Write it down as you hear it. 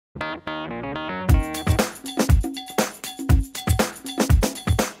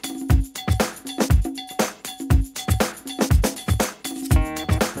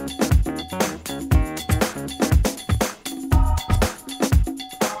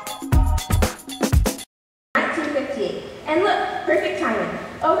And look, perfect timing.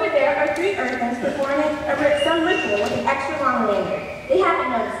 Over there are 3 Earthlings performing some ritual with an extra long lanyard. They haven't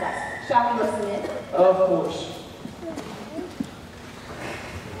noticed us. Shall we listen in? Of course.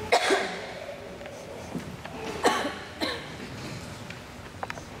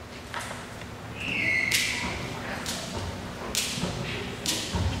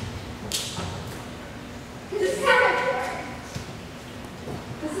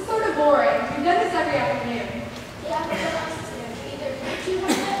 This is sort of boring. We've done this every afternoon. Yeah, but what else is there? Either you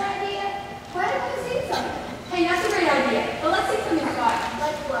have another idea? Why don't you sing something? Hey, that's a great idea. But let's sing something fun.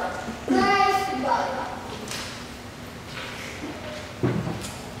 Like what? Nice volleyball.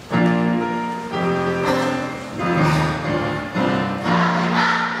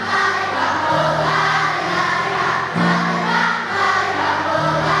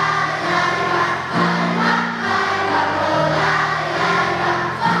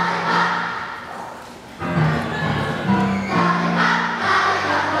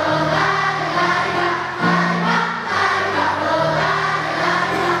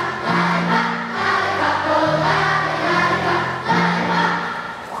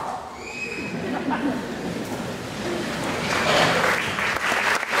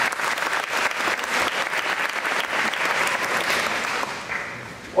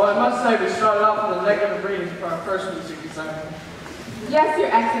 Well, I must say we started off with a negative reading for our first music exam. Yes, Your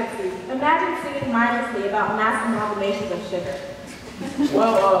Excellency. Imagine singing mindlessly about mass amalgamations of sugar.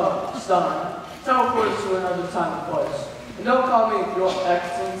 Well, Stein, teleport us to another time and place. And don't call me Your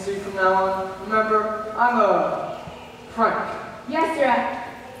Excellency from now on. Remember, I'm Frank. Yes,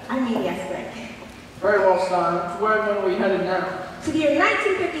 Frank. Very well, Stein. To where are we headed now? To the year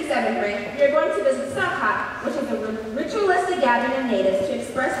 1957, Frank, we are going to visit Sokhat, which is a ritualistic gathering of natives to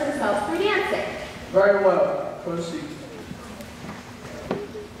express themselves through dancing. Very well. Proceed.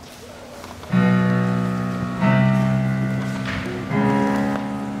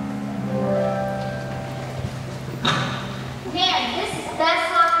 Man, this is the best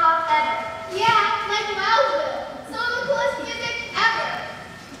song ever. Yeah, like Wellsville. Some of the coolest music ever.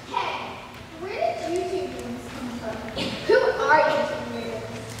 Hey, where did you two humans come from? Who are you two humans?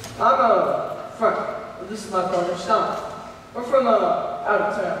 I'm Frank. This is my partner, Stein. We're from out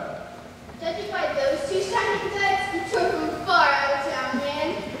of town. Judging by those two shining duds, you took from far out of town, man.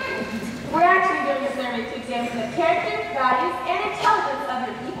 We're actually doing a survey to examine the character, values, and intelligence of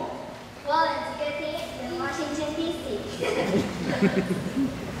your people. Well, it's a good thing it's in Washington, D.C.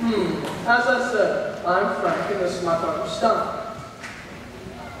 As I said, I'm Frank, and this is my partner, Stein.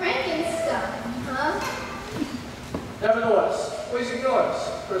 Frankenstein, huh? Nevertheless, please ignore us.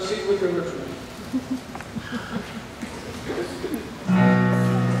 Proceed with your ritual.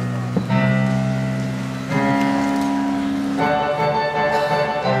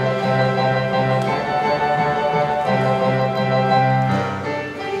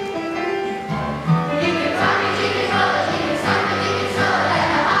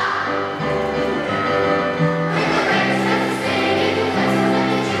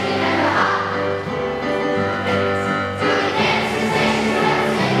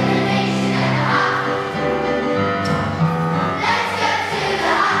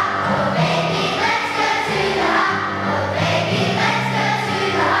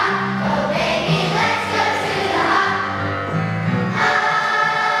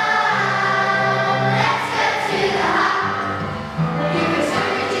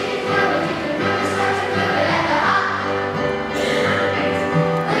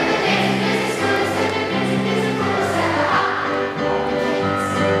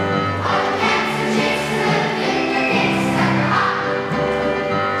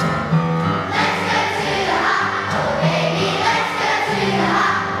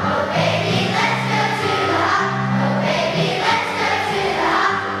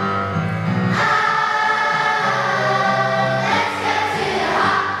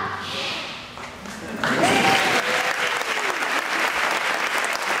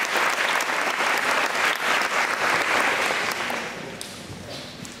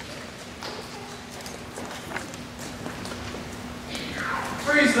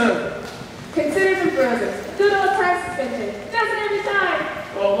 Freeze them. Consider them frozen. Good old time suspension. Does it every time.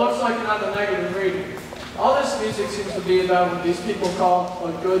 Well, it looks like another negative reading. All this music seems to be about what these people call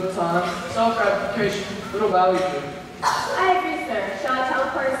a good time, self-gratification, little value to it. I agree, sir. Shall I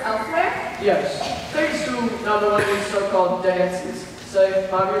teleport us elsewhere? Yes. Thanks to another one of these so-called dances. Say,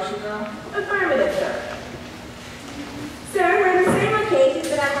 5 years from now? Affirmative, sir. Sir, we're the same locations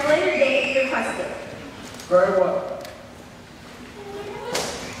but at a later date if requested. Very well.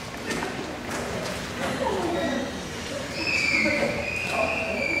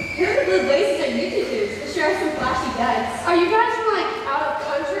 Here are the blue blazes at YouTube to share some flashy guys. Are you guys from like out of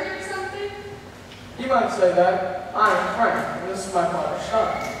country or something? You might say that. I am Frank, and this is my father,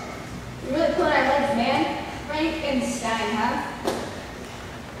 Sean. You're really pulling our legs, man. Frank and Stein, huh?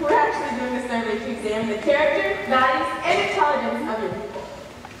 We're actually doing a survey to examine the character, values, and intelligence of your people.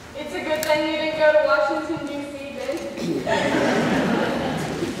 It's a good thing you didn't go to Washington, D.C., then.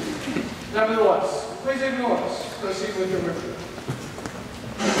 Nevertheless, please ignore us. Proceed with your review.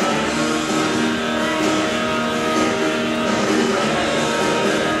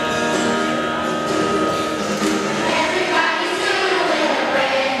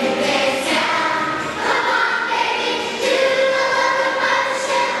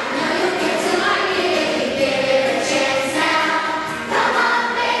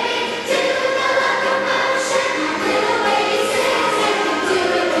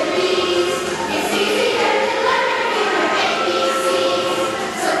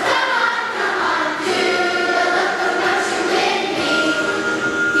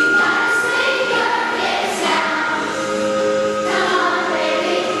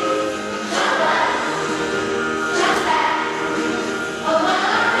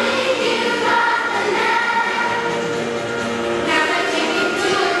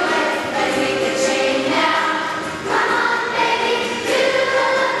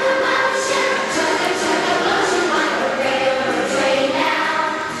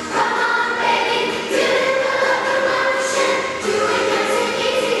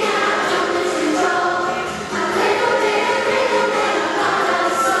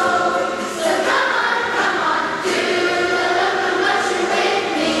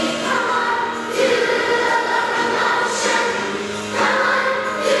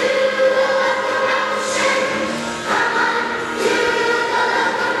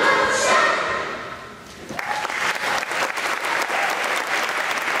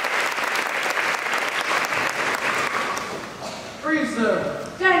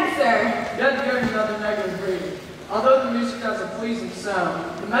 Done, sir. Yet again another negative reading. Although the music has a pleasing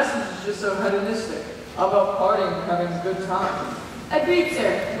sound, the message is just so hedonistic, about partying and having a good time. Agreed,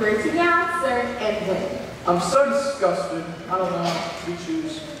 sir. Where to now, sir, and when? I'm so disgusted. I don't know. You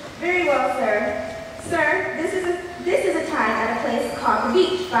choose. Very well, sir. Sir, this is a time at a place called the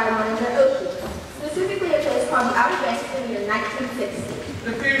Beach by one of the oceans. Specifically a place called the Outer Banks in the year 1960.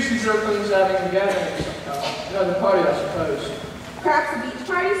 The Fusions Oakland's having a gathering of some kind. Another party, I suppose. Perhaps a beach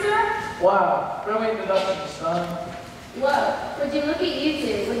party, sir? Wow, really introduction, son. Whoa, would you look at you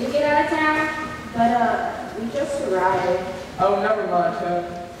two? Would you get out of town? But, we just arrived. Oh, never mind,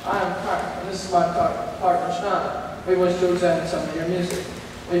 Ted. I am Frank, and this is my partner, Sean. We wish to examine some of your music.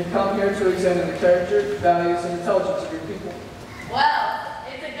 We've come here to examine the character, values, and intelligence of your people. Well,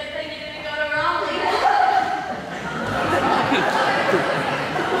 it's a good thing you didn't go to Raleigh.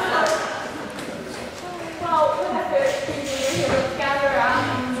 Well, whatever. Let's gather around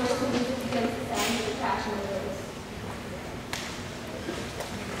and listen to the sound of the passion of it.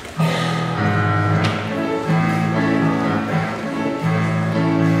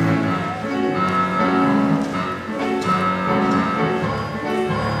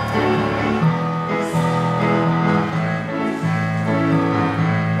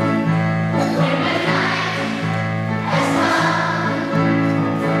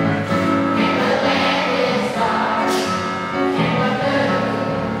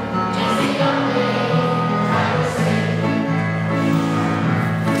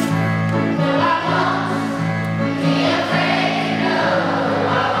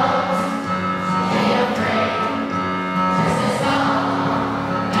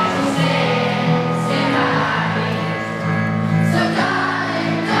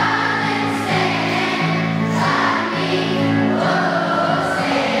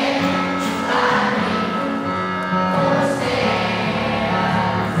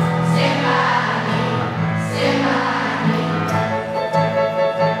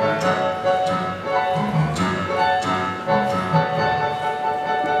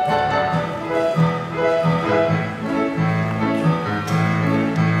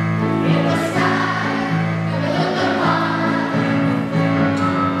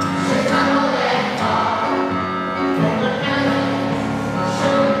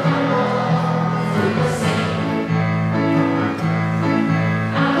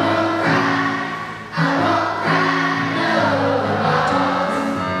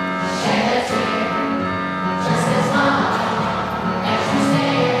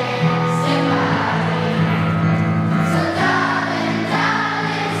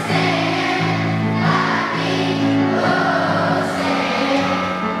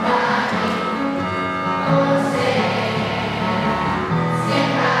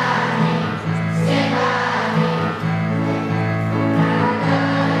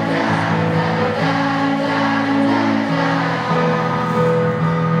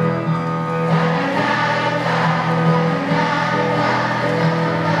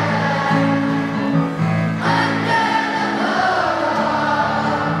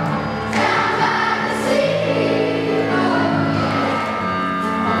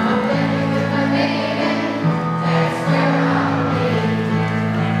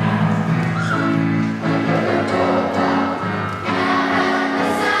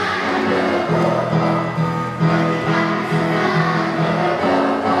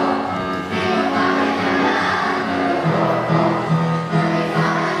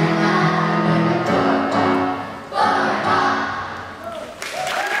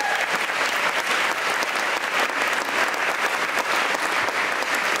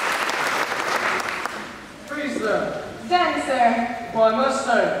 Well, I must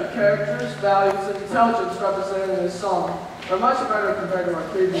say, the characters, values, and intelligence represented in this song are much better compared to our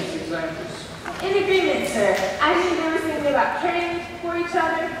previous examples. In agreement, sir. I think they were singing about caring for each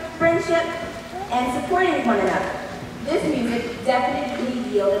other, friendship, and supporting one another. This music definitely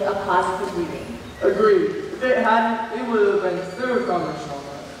yielded a positive reading. Agreed. If it hadn't, it would have been through conventional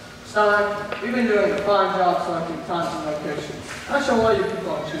mode. Stein, we've been doing a fine job selecting times and locations. I shall let you keep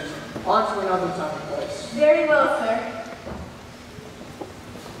on choosing. On to another time and place. Very well, sir.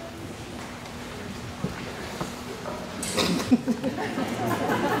 Hey,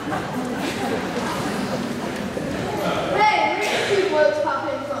 where did two blokes pop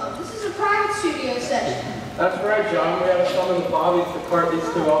in from? This is a private studio session. That's right, John. We had to come in the lobby to cart these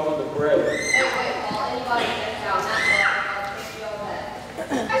two off of the bridge. Hey, wait, Paul. Anybody get down that long, I'll take you all back.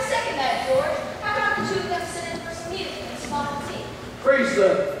 I second that, George. How about the two of them sit in for some music and small tea? Freeze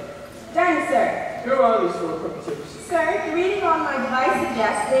them. Done, sir. Who are these four primitives? Sir, the reading on my device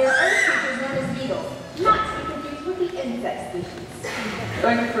suggests they are earth creatures known as beetles, not to be confused with the insect species.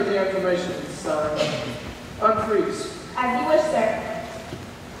 Thank you for the information, Stein. Unfreeze. As you wish, sir.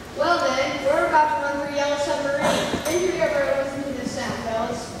 Well then, we're about to run through Yellow Submarine. Didn't you ever listen to this sound,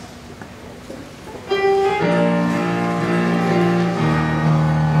 fellas?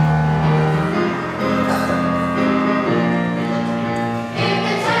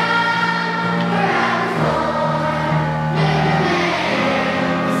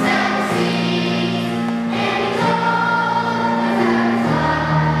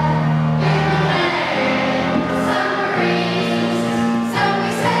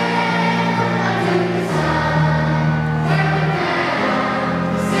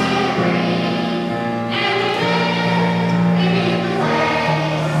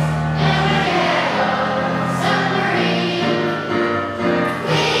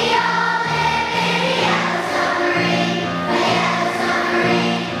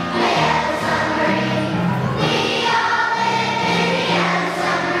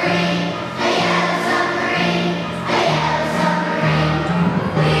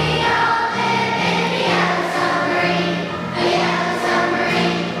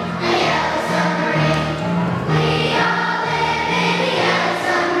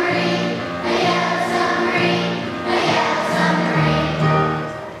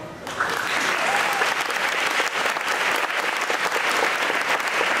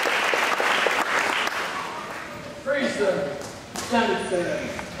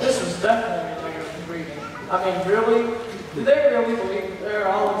 This was definitely a negative reading. I mean, really? Do they really believe they're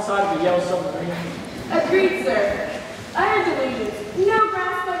all inside the Yellow Submarine? Agreed, sir. Utter delusions. No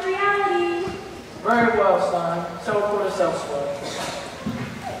grasp of reality. Very well, Stein. Teleport us elsewhere.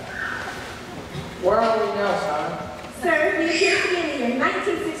 Where are we now, Stein? Sir, we appear to be in the year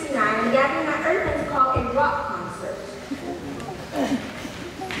 1969 and gathering at Earth to call a rock concert.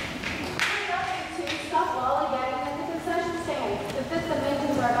 Stop all again at the concession stand. The fifth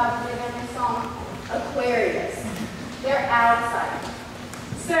dimensions are about to begin the song Aquarius. They're outside.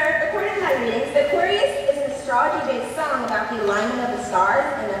 Sir, according to my readings, Aquarius is an astrology-based song about the alignment of the stars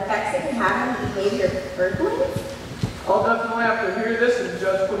and the effects it can have on the behavior of earthlings. I'll definitely have to hear this and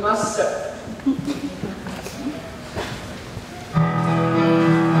judge for myself. Thank you.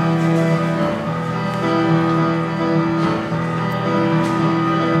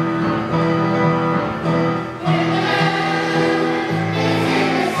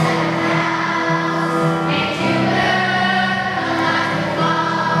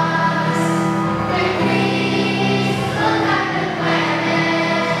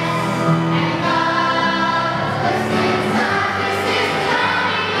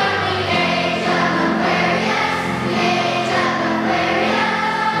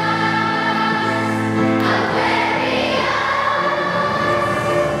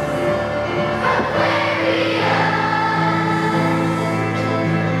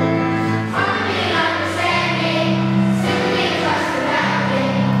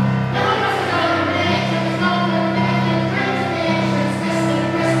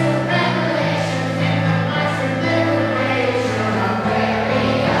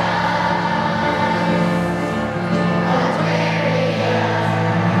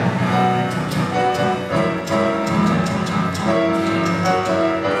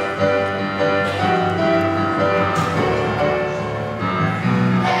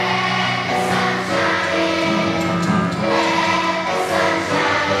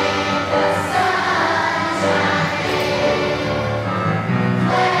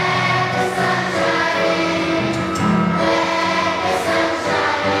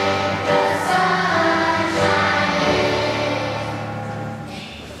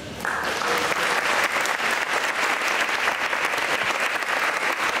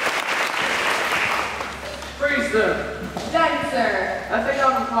 Freeze them. Done, sir. I think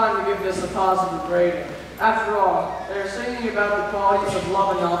I'm inclined to give this a positive rating. After all, they are singing about the qualities of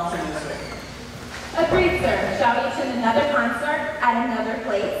love and optimism. Agreed, sir. Shall we attend another concert at another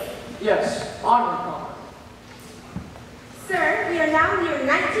place? Yes, onward, Palmer. Sir, we are now in the year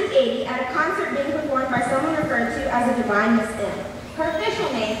 1980 at a concert being performed by someone referred to as a divine Miss M. Her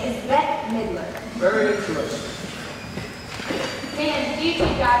official name is Bette Midler. Very interesting. Man, did you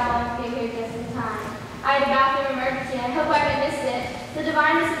two guys want to get here just in time? I had a bathroom emergency. I hope I haven't missed it. The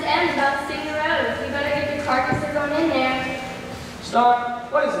divine Mrs. M is about to sing the rose. You better get your carcasses on in there. Star,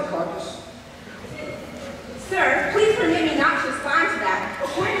 what is a carcass? Sir, please permit me not to respond to that.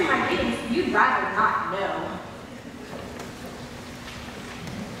 According to my readings, you'd rather not know.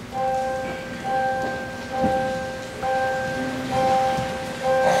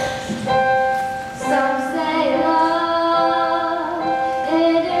 Some say love,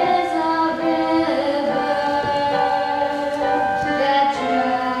 it is a river that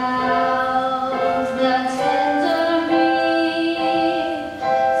drowns the tender reed.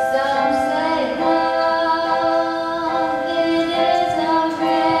 Some say love, it is a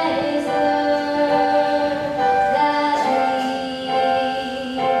razor that leads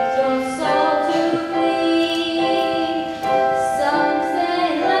your soul to bleed. Some say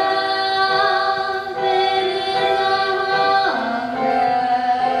love, it is a hunger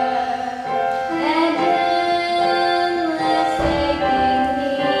and endless aching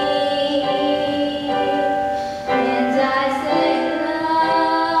need. And I say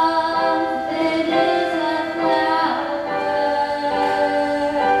love, it is a flower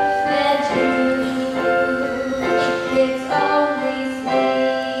that its only seed.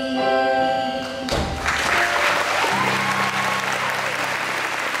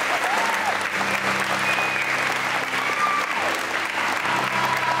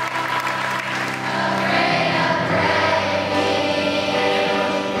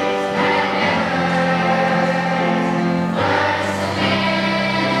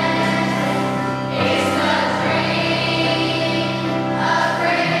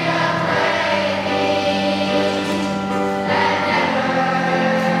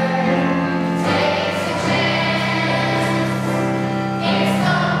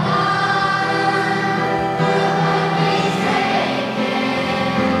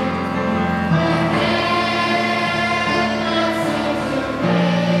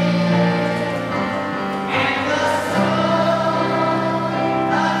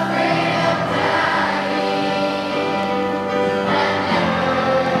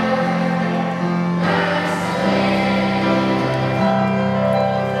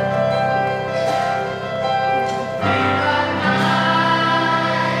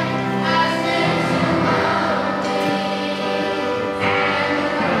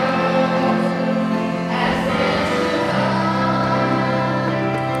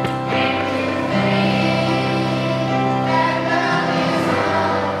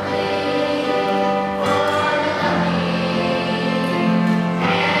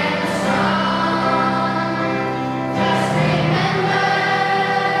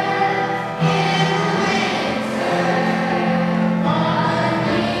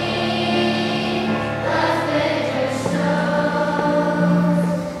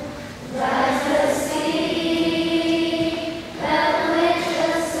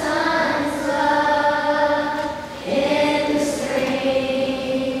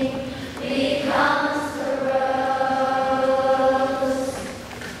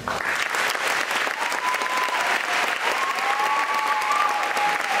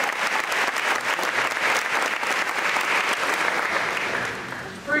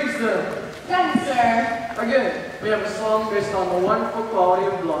 Freeze them. Done, sir. Again, we have a song based on the wonderful quality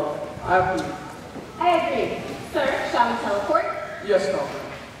of love. I approve. I agree. Sir, shall we teleport? Yes, Palmer.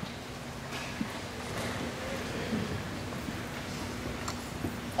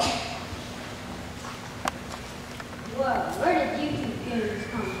 Whoa, where did you two goons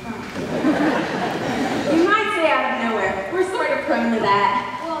come from? You might say out of nowhere. We're sort of prone to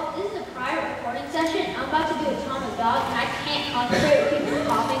that. Well, this is a private recording session. I'm about to do a Tom and Dog, and I can't concentrate with people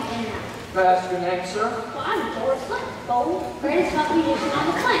popping in and out. May I ask your name, sir? Well, I'm Doris Flint, gold, greatest pop musician on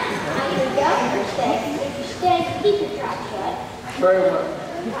the planet. Now either go or stay. If you stay, keep your trap shut. Very well.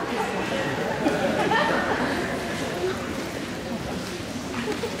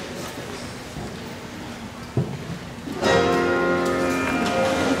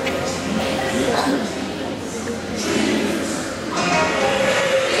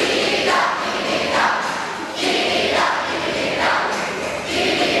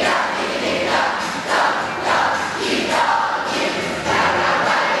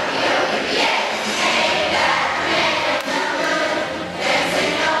 Hey,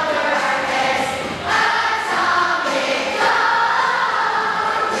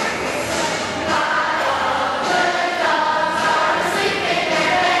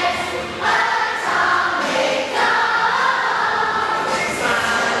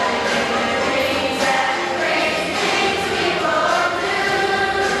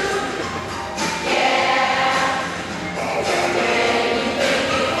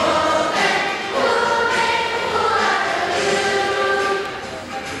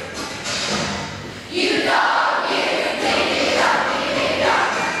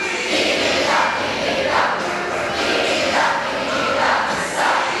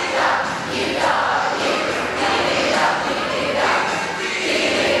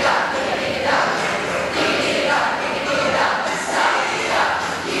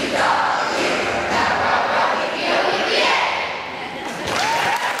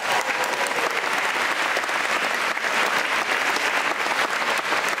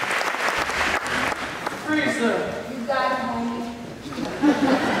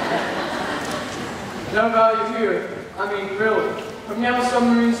 here. I mean, really. From yellow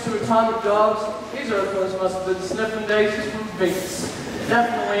submarines to atomic dogs, these earthlings must have been sniffing daisies from Venus.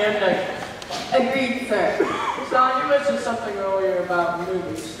 Definitely a negative. Agreed, sir. Son, you mentioned something earlier about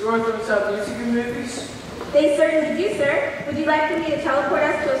movies. Do earthlings have music in movies? They certainly do, sir. Would you like for me to teleport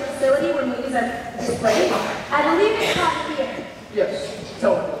us to a facility where movies are displayed? I believe it's called theater. Yes,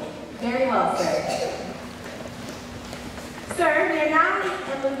 teleport. Very well, sir. Sir, we are now in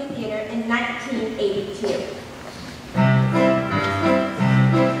a movie theater in 1982.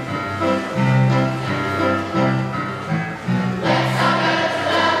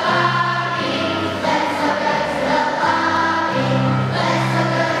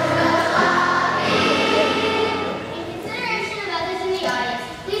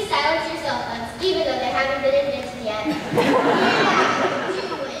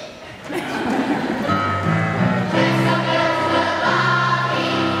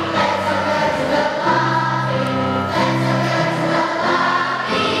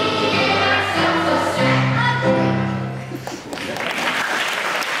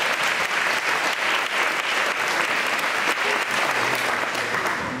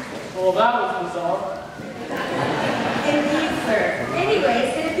 Well, that was bizarre. Indeed, sir. Anyways,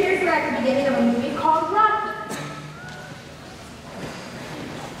 it appears we're at the beginning of a movie called Rocky.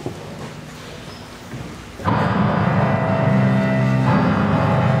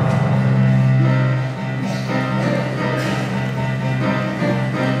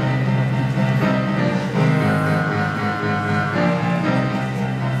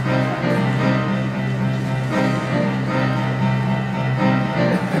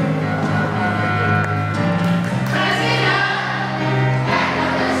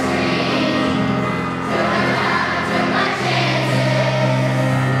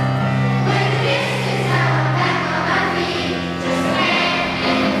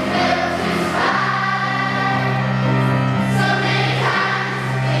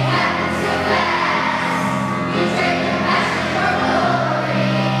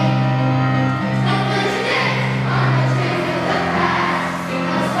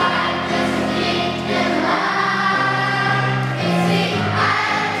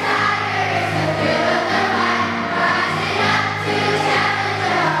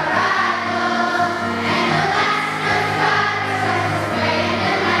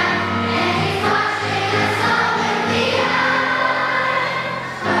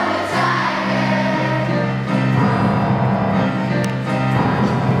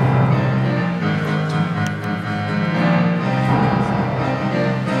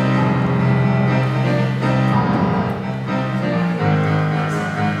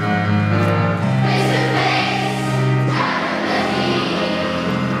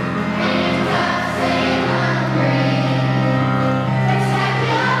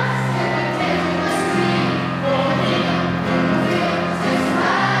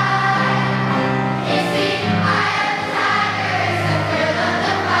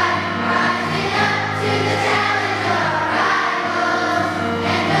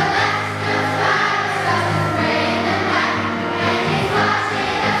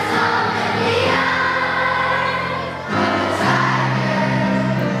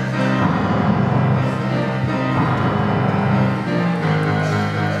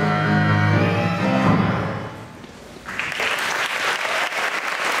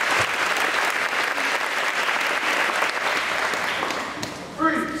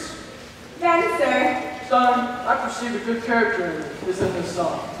 A good character is in this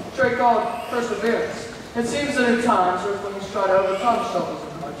song. A trait called perseverance. It seems that at times earthlings try to overcome struggles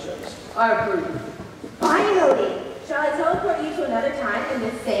and hardships. I approve. Finally! Shall I teleport you to another time in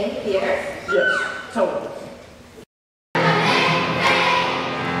this same theater? Yes, totally.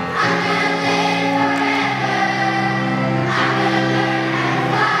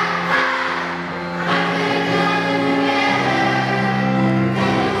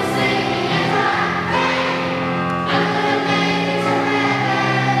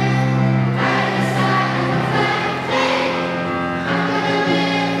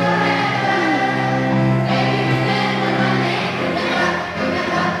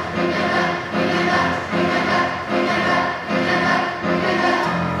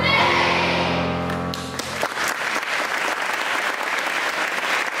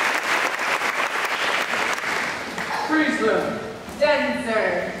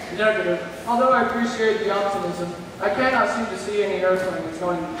 Negative. Although I appreciate the optimism, I cannot seem to see any earthling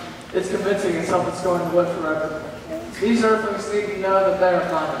that's convincing itself it's going to live forever. These earthlings need to know that they are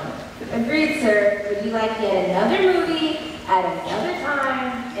fine. Agreed, sir. Would you like yet another movie at another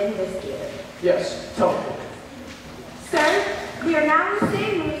time in this theater? Yes, totally. Sir, we are now in the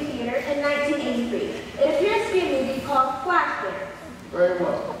same movie theater in 1983. It appears to be a movie called Flash Dance. Very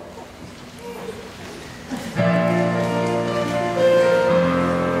well.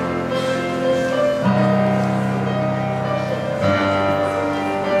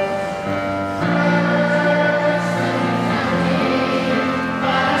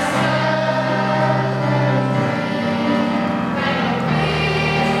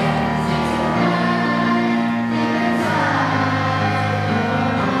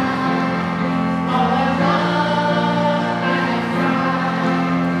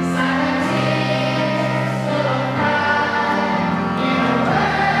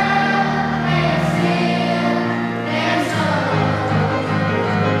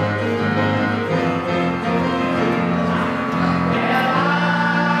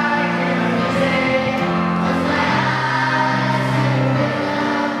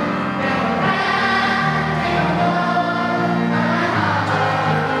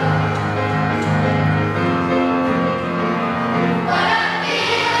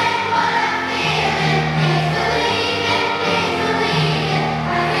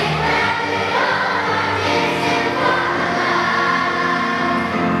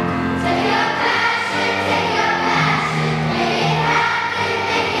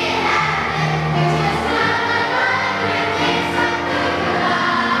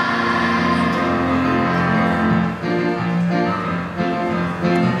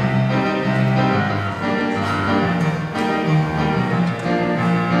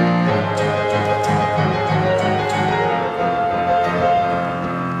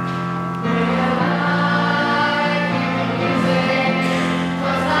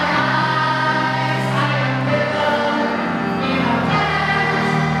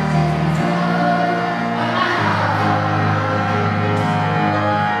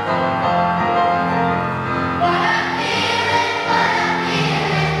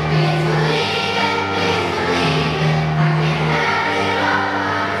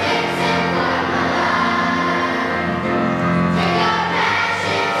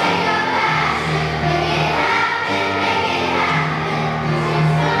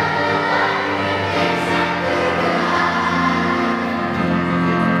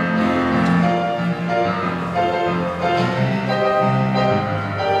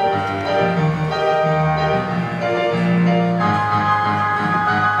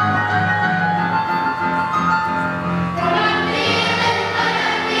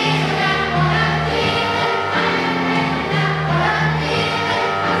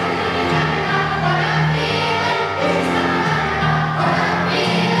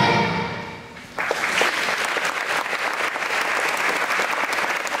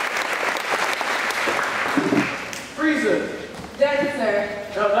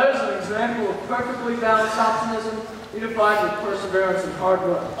 Now that is an example of perfectly balanced optimism unified with perseverance and hard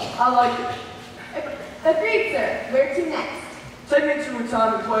work. I like it. Agreed, sir. Where to next? Take me to a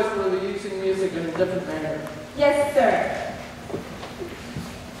time and place where they're using music in a different manner. Yes, sir.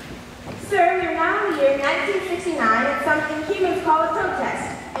 Sir, we are now in the year 1969 at something humans call a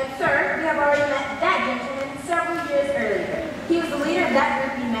protest. And sir, we have already met that gentleman several years earlier. He was the leader of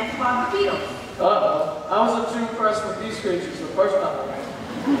that group we met called the Beatles. Uh-oh. I wasn't too impressed with these creatures the first time I met them.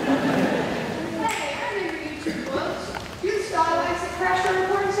 Hey, I remember you two clothes. You're the Starlights that crashed our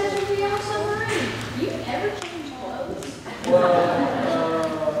recording session for Yellow Submarine. You ever change clothes? Never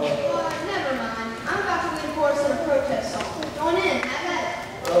mind. I'm about to lead a chorus in a protest song. Join in, have at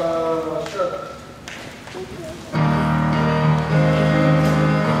it. Sure.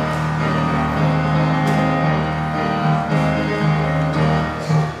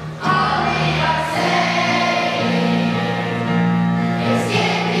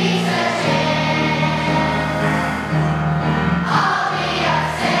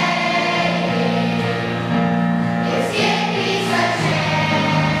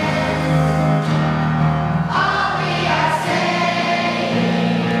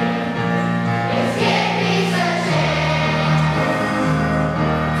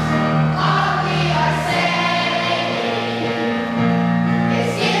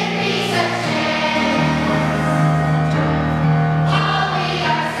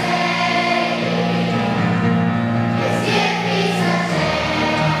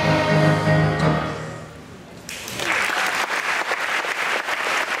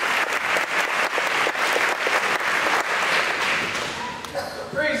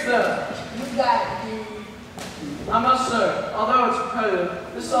 I must say, although it's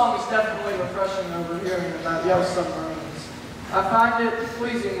repetitive, this song is definitely refreshing over hearing about Yellow Submarines. I find it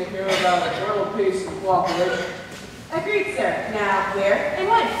pleasing to hear about world peace and cooperation. Agreed, sir. Now, where and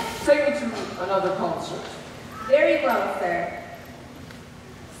when? Take me to another concert. Very well, sir.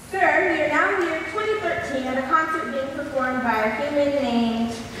 Sir, we are now in the year 2013 at a concert being performed by a human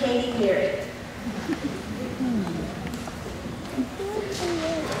named Katie Cleary.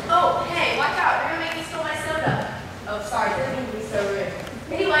 Oh, hey, watch out. They're gonna make me spill my soda. Oh, sorry, didn't mean to be so rude.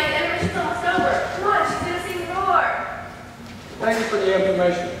 Anyway, the intermission's almost over. Come on, she's gonna sing Roar. Thank you for the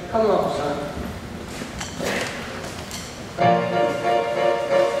information. Come on, son.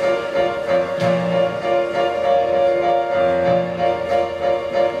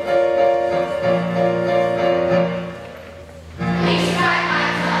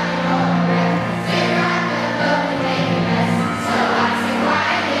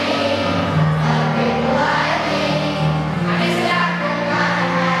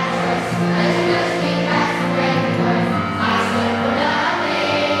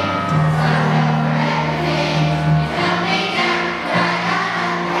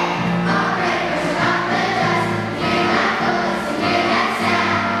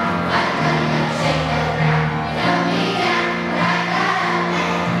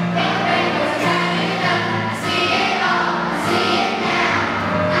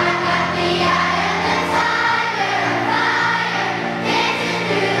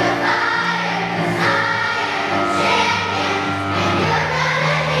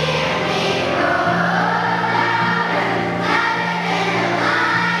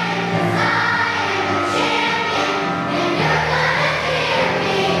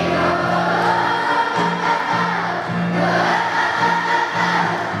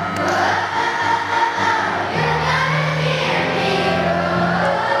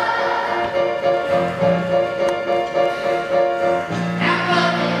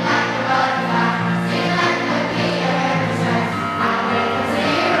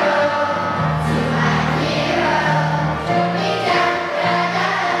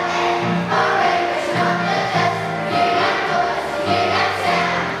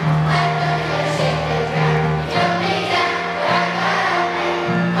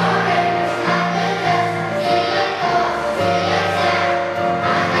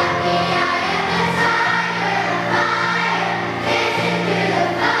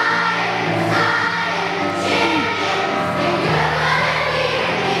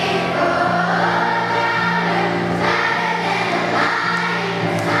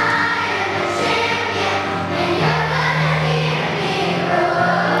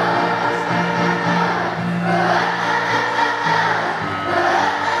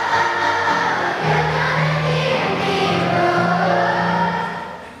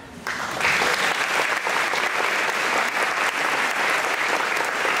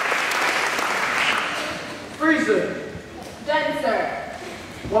 Done, sir.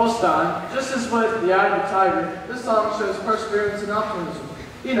 Well, Stein, just as with The Eye of the Tiger, this song shows perseverance and optimism.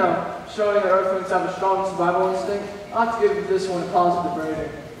 You know, showing that Earthlings have a strong survival instinct. I have to give this one a positive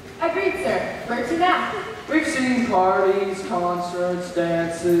rating. Agreed, sir. Where to now? We've seen parties, concerts,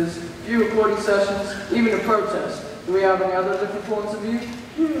 dances, a few recording sessions, even a protest. Do we have any other different points of view?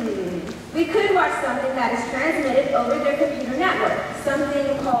 We could watch something that is transmitted over their computer network,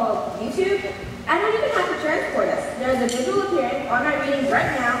 something called YouTube. I don't even have to transport us. There's a visual appearing on our readings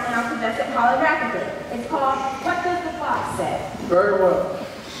right now, and I'll project it holographically. It's called What Does the Fox Say? Very well.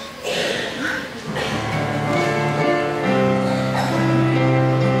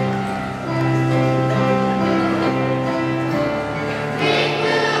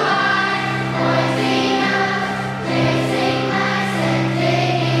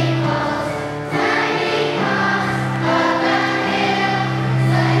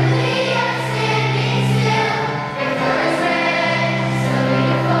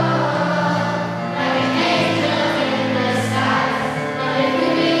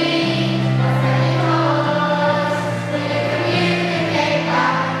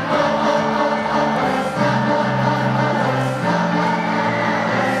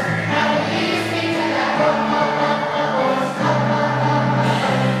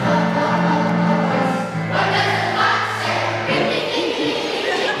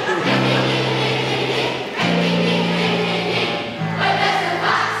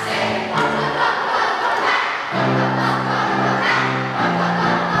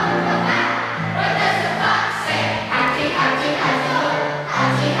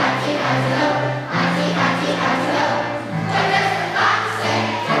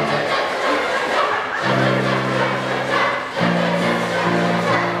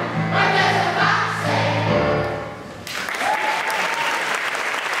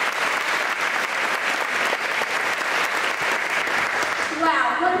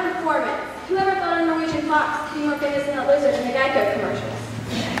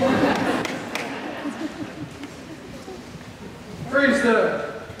 Freeze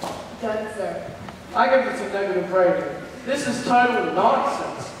there. Done, sir. I give this a negative rating. This is total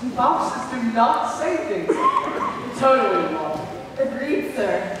nonsense. Officers do not say things like that. Totally illogical. Agreed,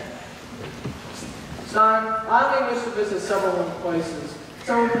 sir. Son, I only wish to visit several more places,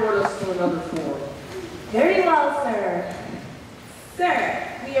 so report us to another floor. Very well, sir. Sir,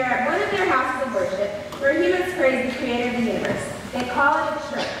 we are at one of their houses of worship, where humans praise the creator of the universe. They call it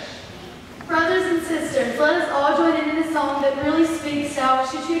a church. Brothers and sisters, let us all join in a song that really speaks to how we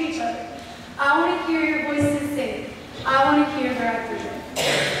should treat each other. I want to hear your voices sing. I want to hear their actions.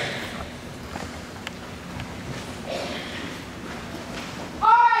 All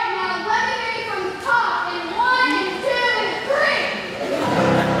right, now let me hear you from the top in 1 and 2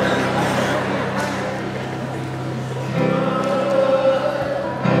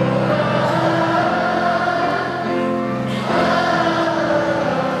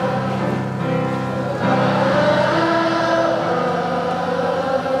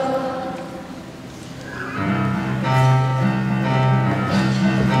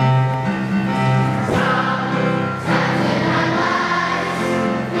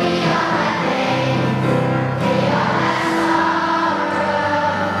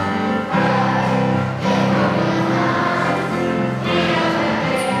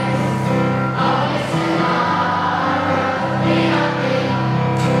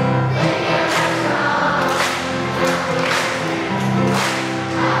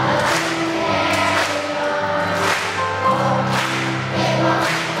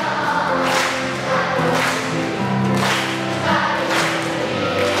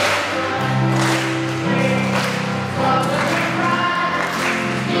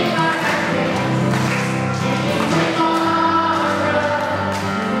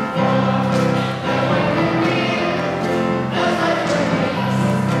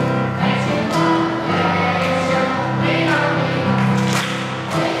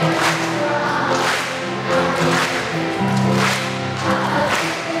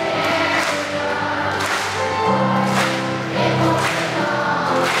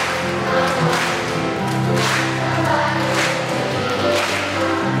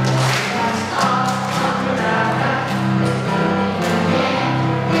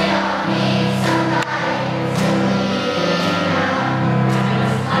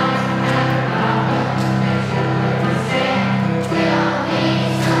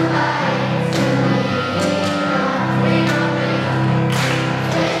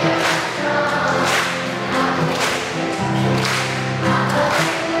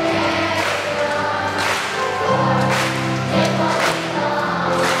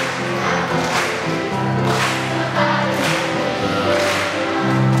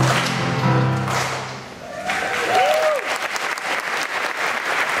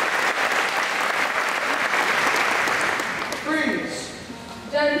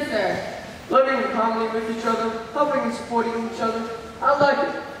 and supporting each other. I like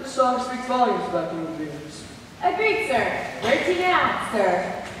it. This song speaks volumes about human beings. Agreed, sir. Where's he now,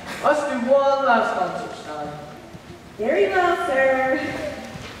 sir? Let's do one last concert time. Very well, sir.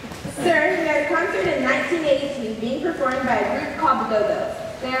 Sir, we had a concert in 1982 being performed by a group called the Go-Go's.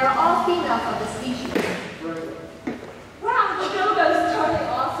 They are all females of the species. Right. Wow, the Go-Go's is totally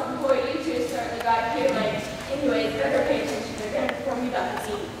awesome. Boy, you two certainly got here late. Anyways, better pay attention. They're going to perform you about the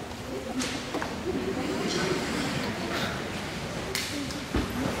scene.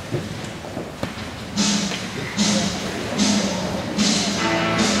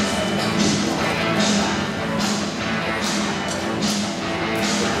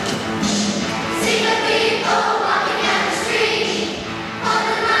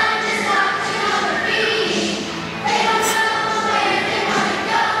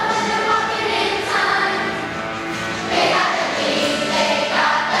 They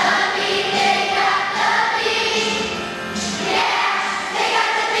got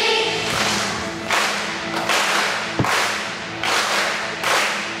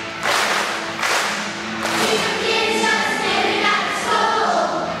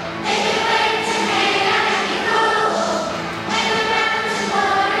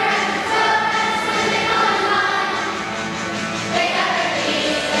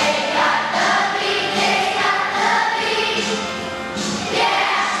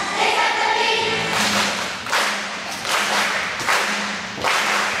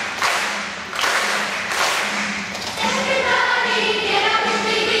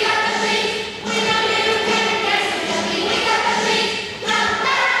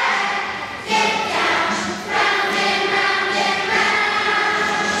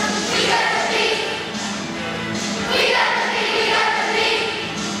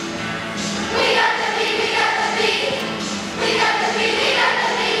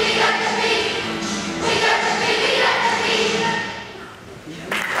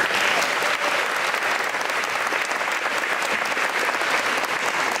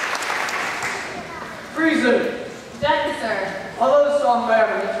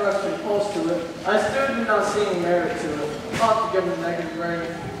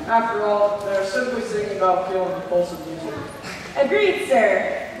After all, they are simply singing about feeling the pulse of music. Agreed,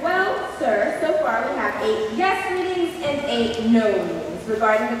 sir. Well, sir, so far we have 8 yes meetings and 8 no meetings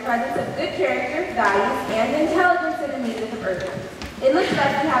regarding the presence of good character, values, and intelligence in the music of Earthlings. It looks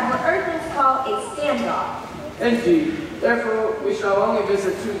like we have what Earthlings call a standoff. Indeed. Therefore, we shall only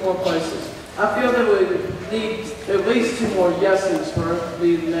visit 2 more places. I feel that we need at least 2 more yeses for us to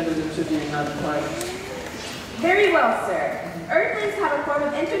be admitted into the United Planets. Very well, sir. Earthlings have a form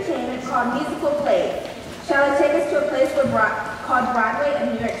of entertainment called musical plays. Shall I take us to a place called Broadway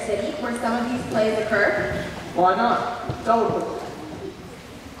of New York City, where some of these plays occur? Why not? Teleport.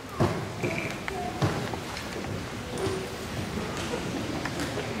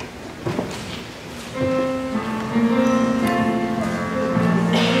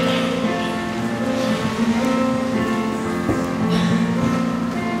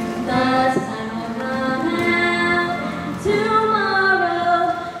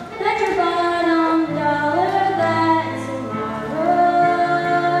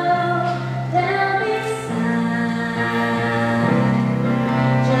 There'll be sun.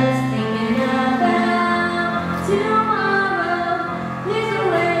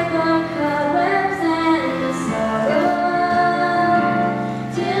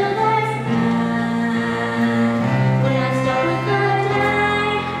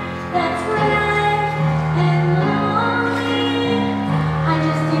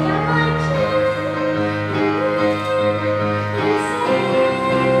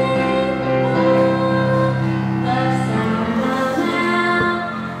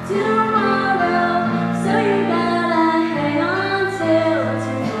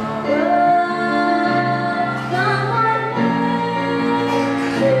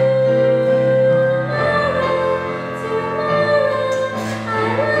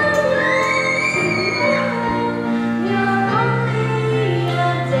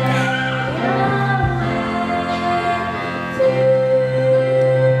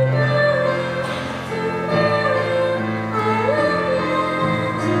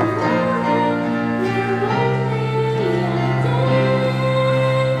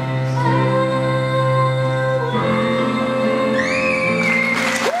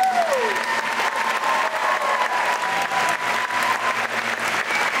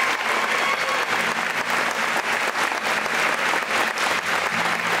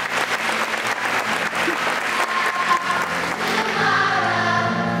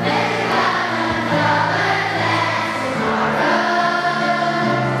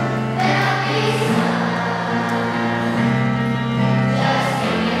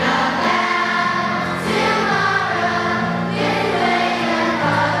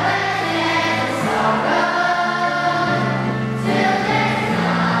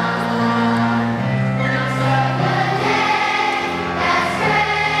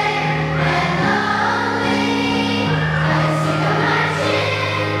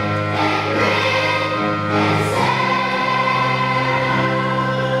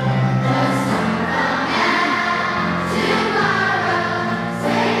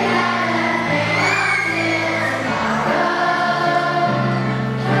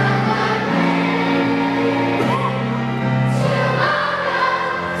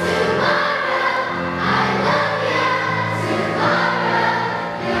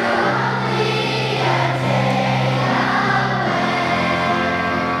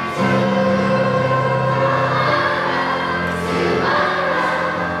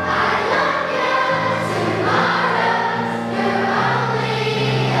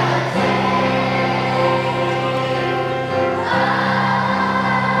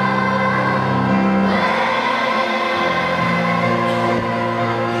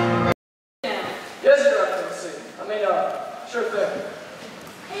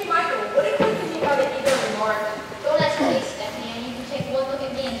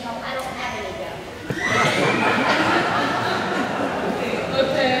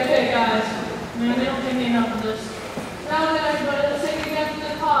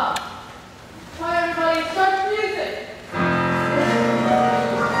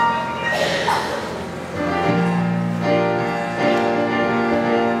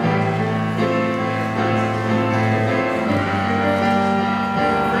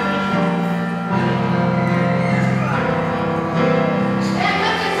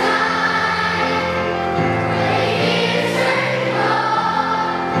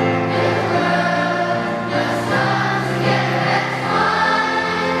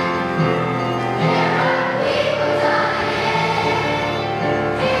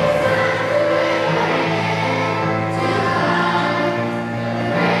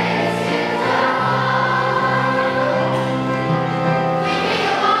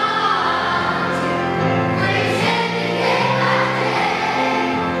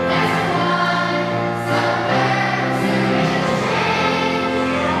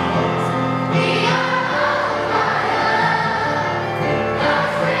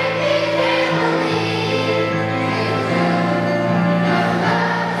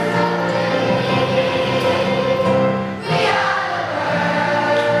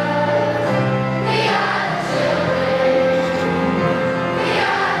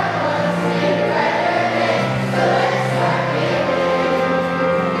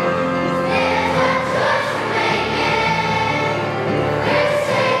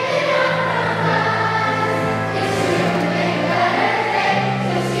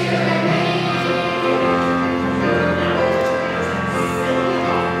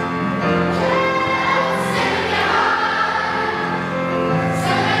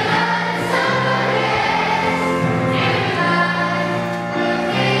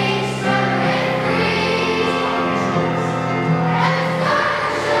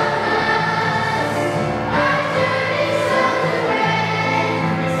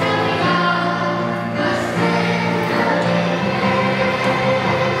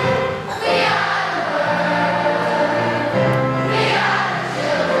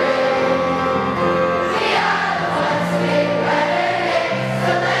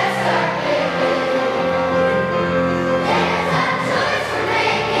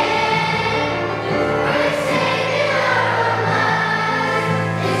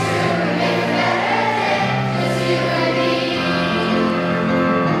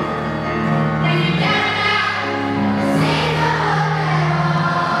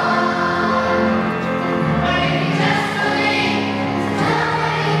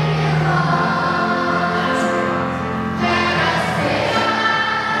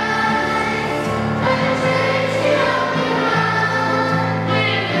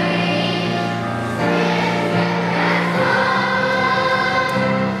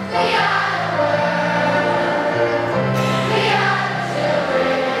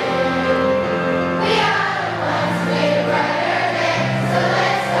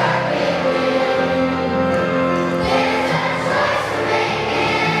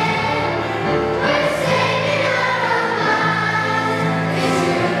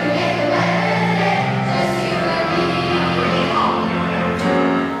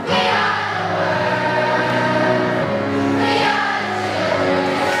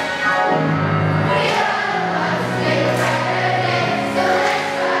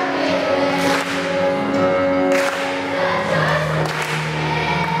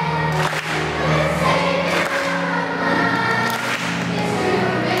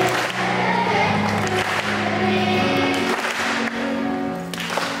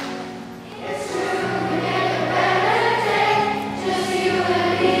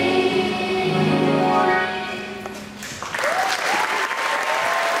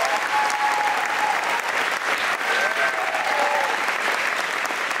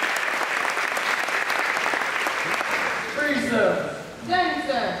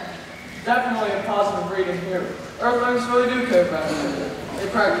 Definitely a positive reading here. Earthlings really do care about each other. They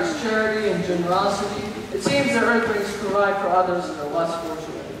practice charity and generosity. It seems that Earthlings provide for others that are less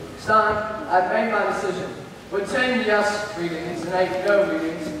fortunate. Stein, I've made my decision. With 10 yes readings and 8 no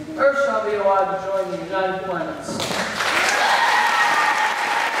readings, Earth shall be allowed to join the United Planets.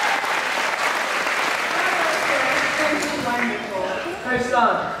 Hey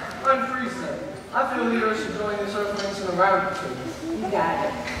Stein, I'm Friesen. I feel the Earth should join these Earthlings in a round or two. You got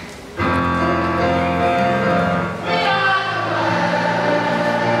it.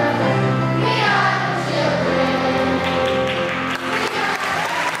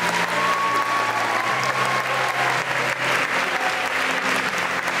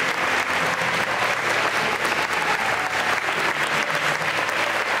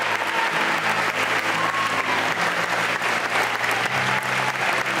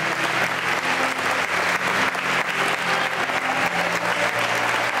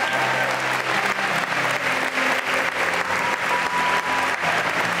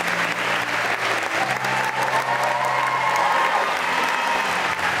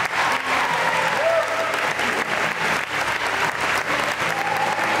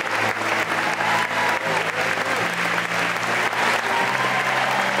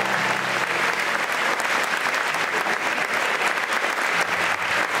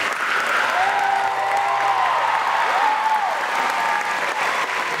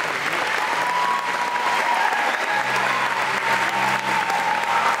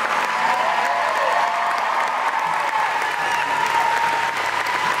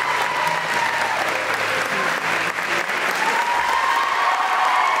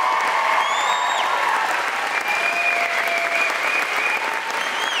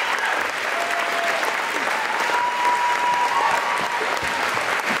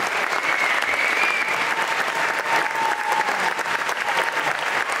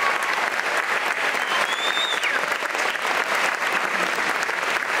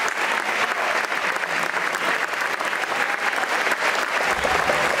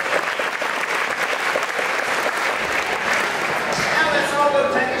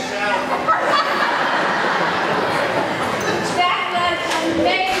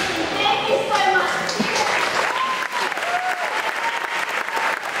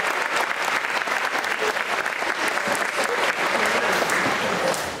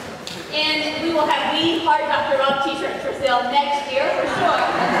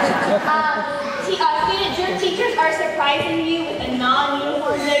 Student gym teachers are surprising you with a